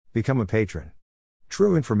Become a patron.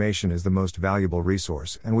 True information is the most valuable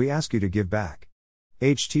resource, and we ask you to give back.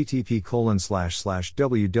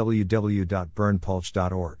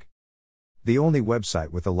 http://www.burnpulch.org. The only website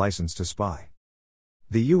with a license to spy.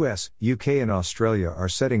 The US, UK and Australia are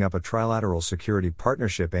setting up a trilateral security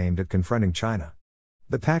partnership aimed at confronting China.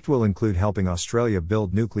 The pact will include helping Australia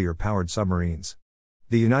build nuclear-powered submarines.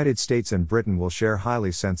 The United States and Britain will share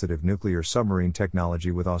highly sensitive nuclear submarine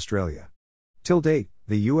technology with Australia. Till date,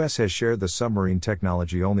 the US has shared the submarine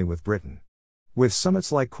technology only with Britain. With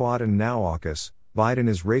summits like Quad and now AUKUS, Biden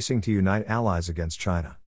is racing to unite allies against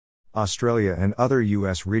China. Australia and other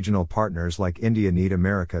US regional partners like India need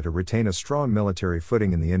America to retain a strong military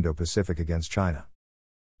footing in the Indo-Pacific against China.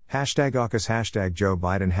 #AUKUS, #Joe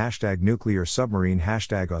Biden, #nuclear submarine,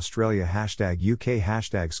 #Australia,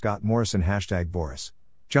 #UK, #Scott Morrison, #Boris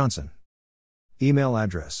Johnson. Email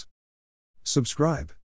address. Subscribe.